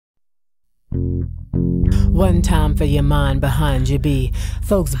One time for your mind behind your bee.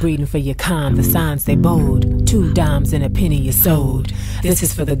 Folks breeding for your kind, the signs they bold. 2 dimes and a penny you sold. This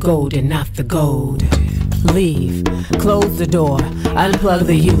is for the gold and not the gold. Leave, close the door, unplug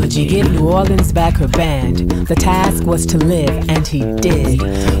the eulogy, give New Orleans back her band. The task was to live, and he did.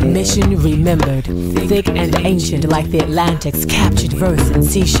 Mission remembered, thick and ancient like the Atlantic's captured verse in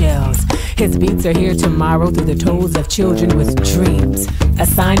seashells. His beats are here tomorrow through the toes of children with dreams.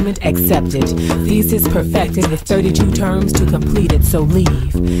 Assignment accepted, thesis perfected with 32 terms to complete it, so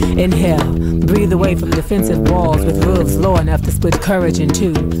leave. Inhale, breathe away from defensive walls with roofs low enough to split courage in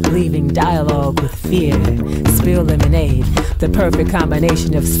two, leaving dialogue with fear. Spill lemonade, the perfect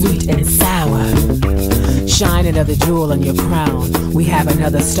combination of sweet and sour. Shine another jewel on your crown, we have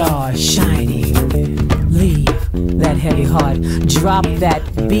another star shining. Leave that heavy heart, drop that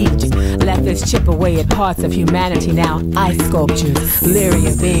beat. Let this chip away at parts of humanity now ice sculptures, leery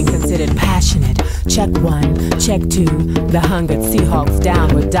of being considered passionate. Check 1, check 2, the hungered Seahawks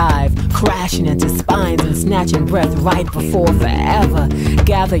downward dive, crashing into spines and snatching breath right before forever.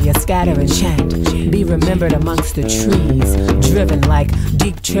 Gather your scatter and chant, be remembered amongst the trees, driven like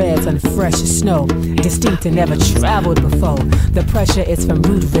deep treads on fresh snow, distinct and never traveled before. The pressure is from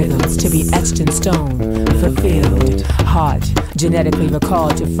root rhythms to be etched in stone, fulfilled. Heart, genetically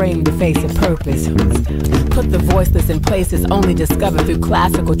recalled to frame the face of purpose. Put the voiceless in places only discovered through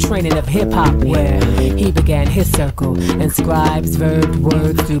classical training of hip-hop, where he began his circle, inscribes verbed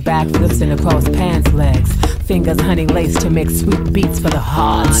words through backflips and across pants legs. Fingers hunting lace to make sweet beats for the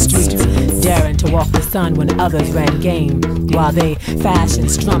hard streets. Daring to walk the sun when others ran game, while they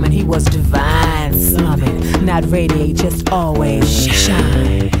fashioned strumming, he was divine slumming. Not radiate, just always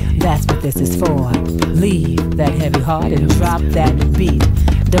shine. That's what this is for. Leave that heavy heart and drop that beat.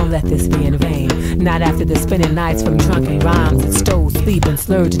 Don't let this be in vain. Not after the spinning nights from drunken rhymes that stole sleep and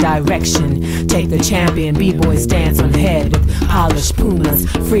slurred direction. Take the champion b-boy stance on head with polished pumas,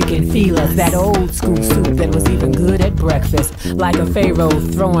 freaking feelers. That old school soup that was even good at breakfast. Like a pharaoh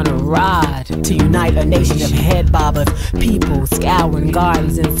throwing a rod to unite a nation of head bobbers. People scouring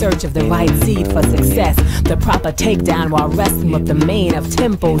gardens in search of the right seed for success. The proper takedown while wrestling with the mane of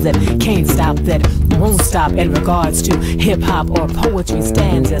tempos that can't stop, that won't stop in regards to hip-hop or poetry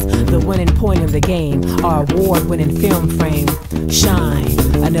stands as the winning point of the game, our award-winning film frame. Shine,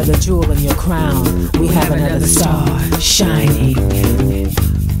 another jewel in your crown, we have another star shining.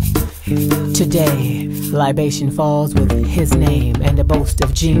 Today, libation falls with his name and a boast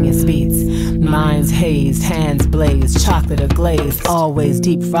of genius beats. Minds hazed, hands blazed, chocolate or glazed, always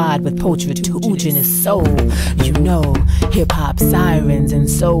deep fried with pulchritudinous soul. You know, hip-hop sirens and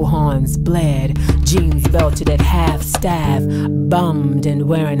soul horns bled, jeans belted at half-staff, bummed and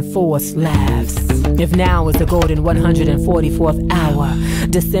wearing forced laughs. If now is the golden 144th hour,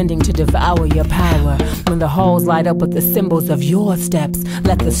 descending to devour your power, when the halls light up with the symbols of your steps,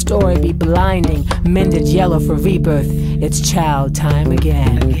 let the story be blinding, mended yellow for rebirth, it's child time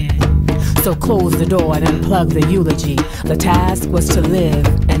again. So close the door and unplug the eulogy. The task was to live,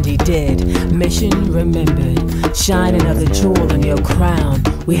 and he did. Mission remembered. Shine another jewel in your crown,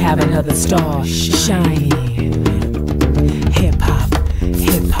 we have another star shining. Hip hop,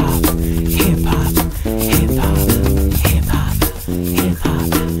 hip hop, hip hop.